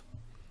enough.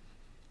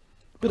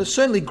 But it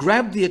certainly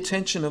grabbed the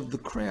attention of the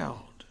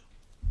crowd.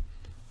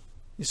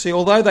 You see,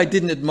 although they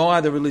didn't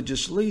admire the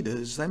religious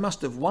leaders, they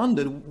must have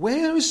wondered,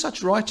 where is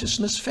such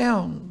righteousness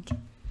found?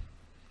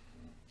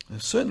 They're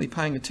certainly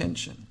paying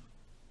attention.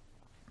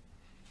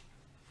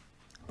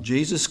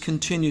 Jesus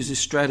continues his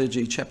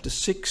strategy, chapter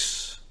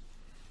 6.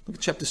 Look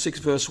at chapter 6,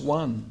 verse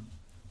 1.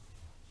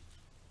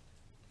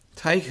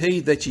 Take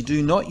heed that ye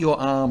do not your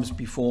alms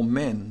before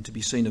men to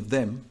be seen of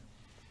them.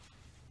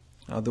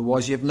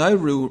 Otherwise ye have no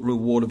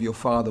reward of your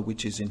Father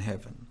which is in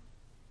heaven.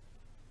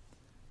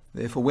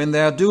 Therefore when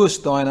thou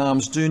doest thine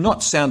alms, do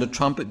not sound a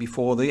trumpet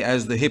before thee,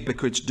 as the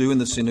hypocrites do in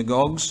the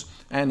synagogues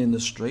and in the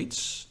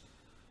streets.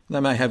 They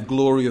may have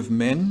glory of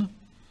men.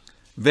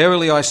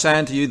 Verily I say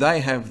unto you,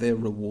 they have their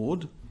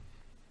reward.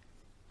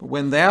 But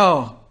when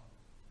thou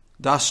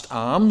dost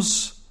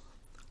alms,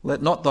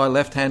 let not thy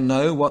left hand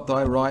know what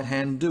thy right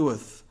hand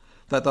doeth,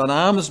 that thine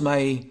alms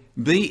may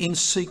be in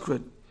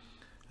secret.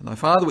 And thy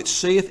Father which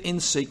seeth in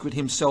secret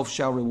himself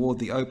shall reward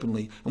thee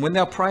openly. And when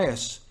thou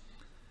prayest,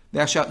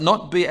 thou shalt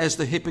not be as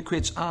the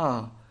hypocrites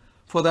are,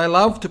 for they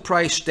love to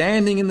pray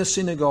standing in the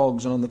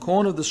synagogues and on the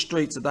corner of the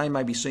streets, that they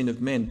may be seen of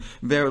men.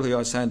 Verily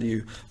I say unto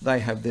you, they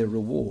have their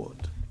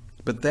reward.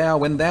 But thou,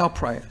 when thou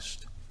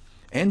prayest,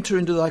 enter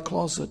into thy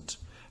closet,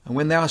 and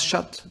when thou hast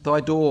shut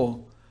thy door,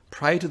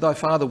 pray to thy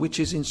Father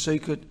which is in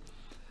secret.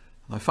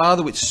 Thy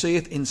Father which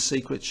seeth in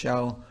secret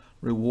shall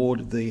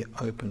reward thee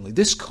openly.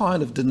 This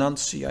kind of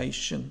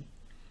denunciation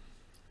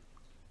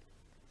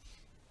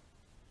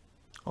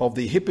of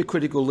the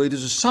hypocritical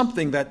leaders is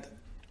something that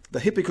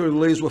the hypocritical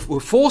leaders were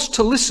forced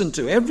to listen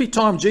to every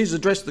time Jesus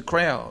addressed the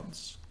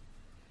crowds.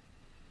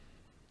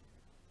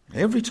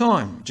 Every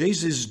time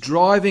Jesus is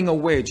driving a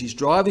wedge. He's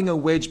driving a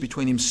wedge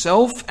between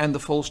himself and the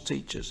false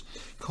teachers.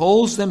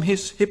 Calls them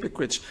his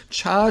hypocrites,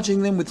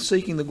 charging them with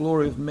seeking the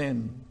glory of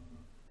men.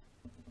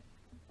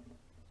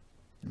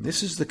 And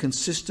this is the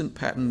consistent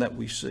pattern that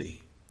we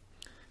see.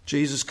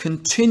 Jesus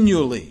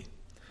continually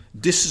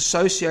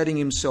disassociating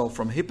himself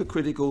from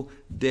hypocritical,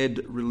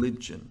 dead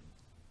religion.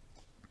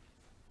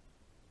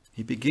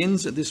 He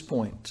begins at this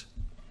point.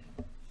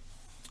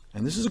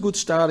 And this is a good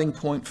starting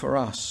point for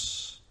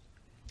us,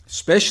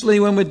 especially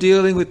when we're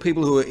dealing with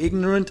people who are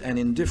ignorant and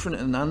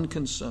indifferent and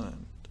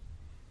unconcerned.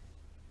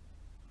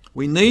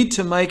 We need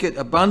to make it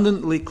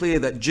abundantly clear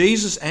that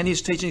Jesus and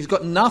his teaching has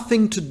got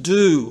nothing to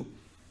do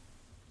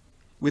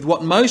with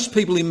what most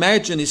people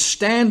imagine is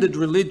standard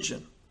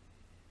religion.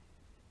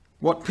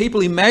 What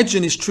people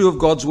imagine is true of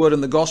God's word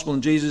and the gospel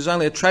and Jesus is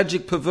only a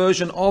tragic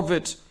perversion of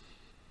it.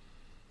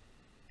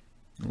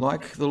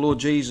 Like the Lord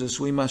Jesus,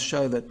 we must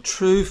show that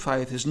true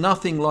faith is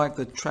nothing like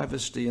the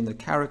travesty and the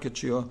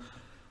caricature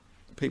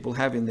people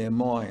have in their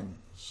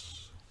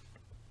minds.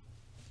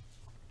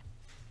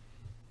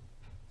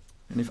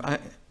 And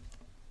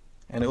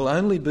it will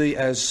only be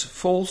as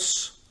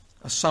false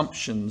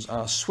assumptions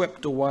are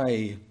swept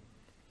away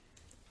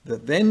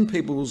that then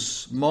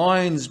people's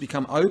minds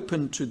become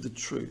open to the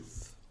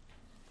truth.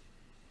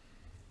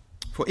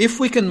 For if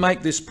we can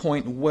make this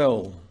point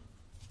well,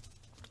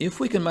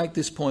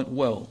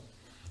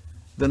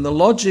 then the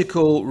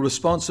logical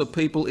response of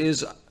people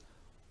is,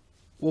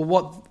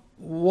 well,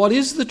 what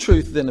is the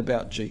truth then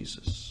about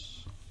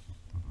Jesus?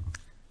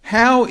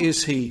 How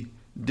is he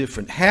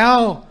different?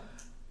 How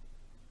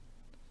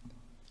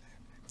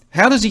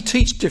does he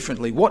teach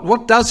differently?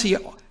 What does he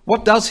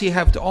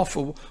have to offer?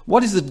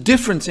 What is the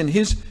difference in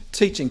his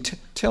teaching?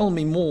 Tell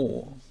me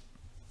more.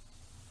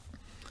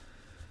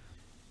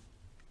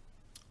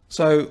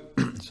 So,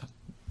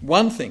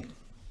 one thing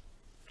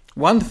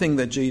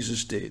that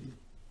Jesus did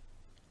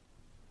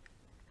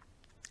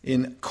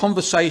in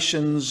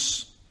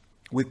conversations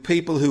with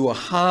people who were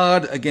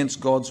hard against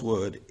God's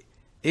word,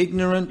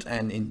 ignorant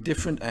and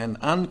indifferent and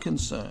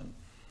unconcerned,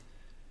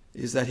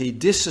 is that he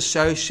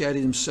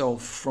disassociated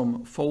himself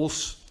from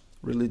false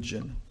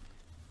religion.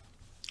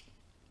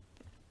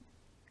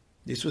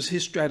 This was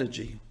his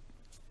strategy.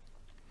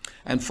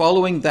 And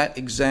following that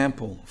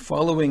example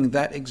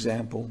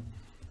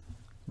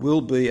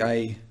will be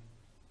a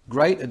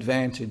great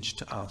advantage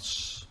to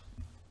us.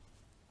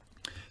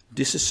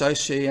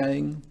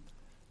 Disassociating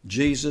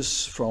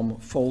Jesus from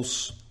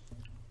false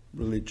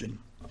religion.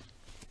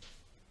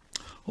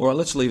 All right,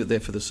 let's leave it there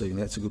for this evening.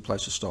 That's a good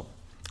place to stop.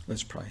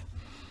 Let's pray.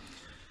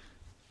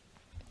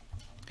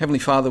 Heavenly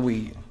Father,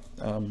 we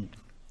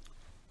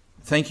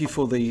thank you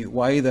for the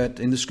way that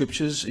in the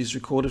Scriptures is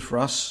recorded for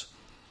us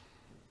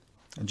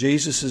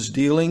Jesus'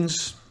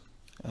 dealings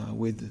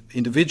with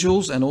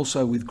individuals and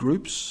also with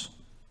groups.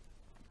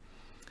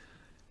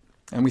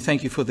 And we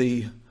thank you for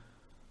the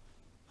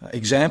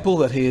example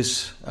that he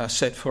has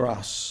set for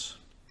us.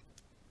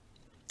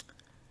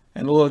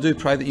 And Lord, I do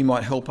pray that you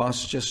might help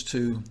us just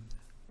to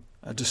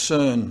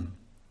discern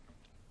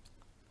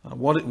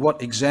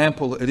what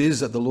example it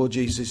is that the Lord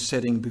Jesus is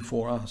setting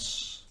before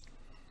us.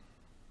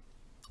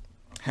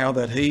 How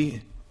that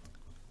he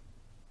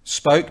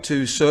spoke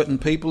to certain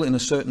people in a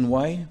certain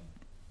way.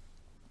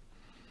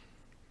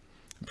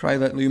 I pray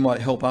that you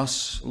might help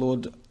us,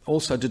 Lord,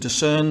 also to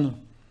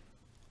discern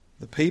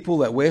the people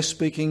that we're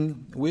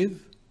speaking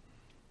with,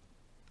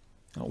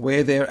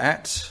 where they're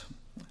at,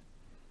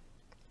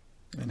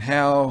 and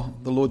how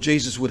the Lord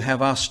Jesus would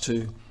have us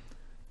to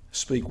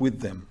speak with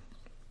them.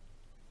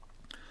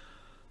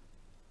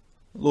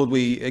 Lord,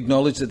 we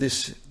acknowledge that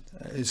this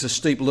is a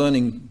steep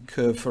learning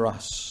curve for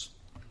us.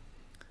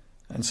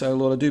 And so,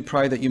 Lord, I do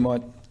pray that you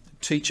might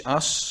teach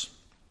us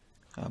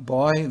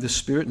by the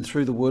Spirit and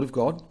through the Word of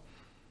God.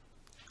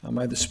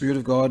 May the Spirit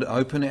of God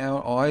open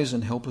our eyes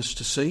and help us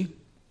to see.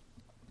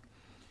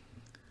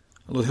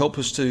 Lord, help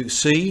us to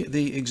see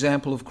the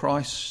example of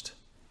Christ,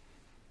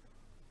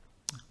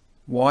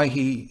 why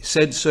he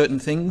said certain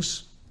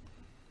things,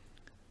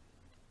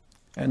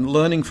 and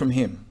learning from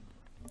him.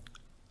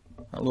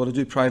 Lord, I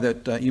do pray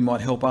that you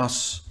might help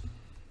us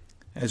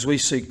as we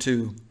seek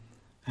to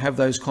have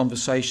those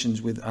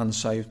conversations with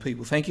unsaved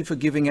people. Thank you for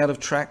giving out of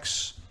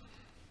tracts.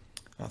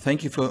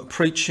 Thank you for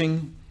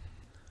preaching.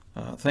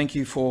 Thank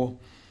you for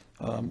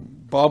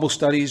Bible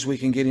studies we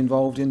can get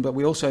involved in, but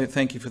we also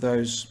thank you for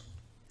those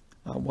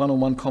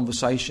one-on-one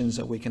conversations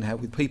that we can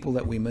have with people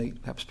that we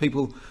meet, perhaps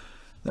people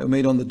that we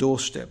meet on the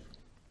doorstep,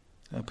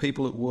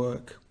 people at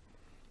work,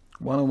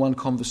 one-on-one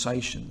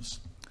conversations.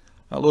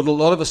 Lord, a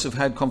lot of us have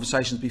had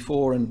conversations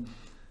before, and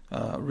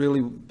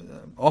really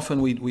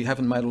often we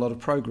haven't made a lot of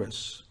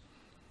progress.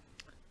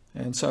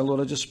 And so, Lord,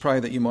 I just pray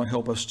that you might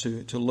help us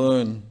to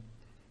learn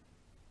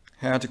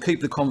how to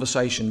keep the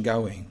conversation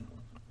going,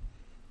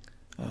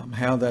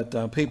 how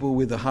that people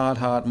with a hard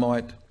heart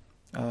might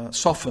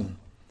soften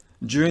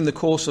during the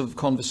course of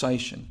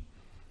conversation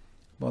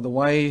by the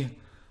way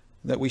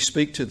that we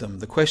speak to them,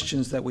 the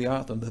questions that we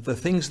ask them, the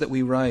things that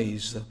we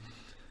raise,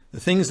 the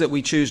things that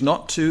we choose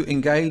not to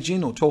engage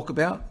in or talk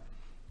about,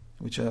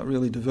 which are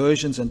really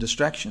diversions and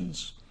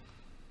distractions.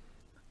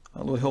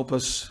 Lord, help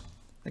us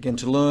again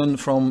to learn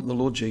from the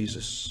Lord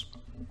Jesus,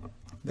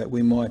 that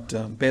we might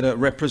better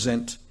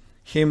represent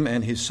him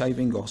and his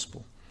saving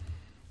gospel.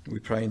 We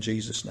pray in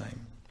Jesus'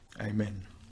 name. Amen.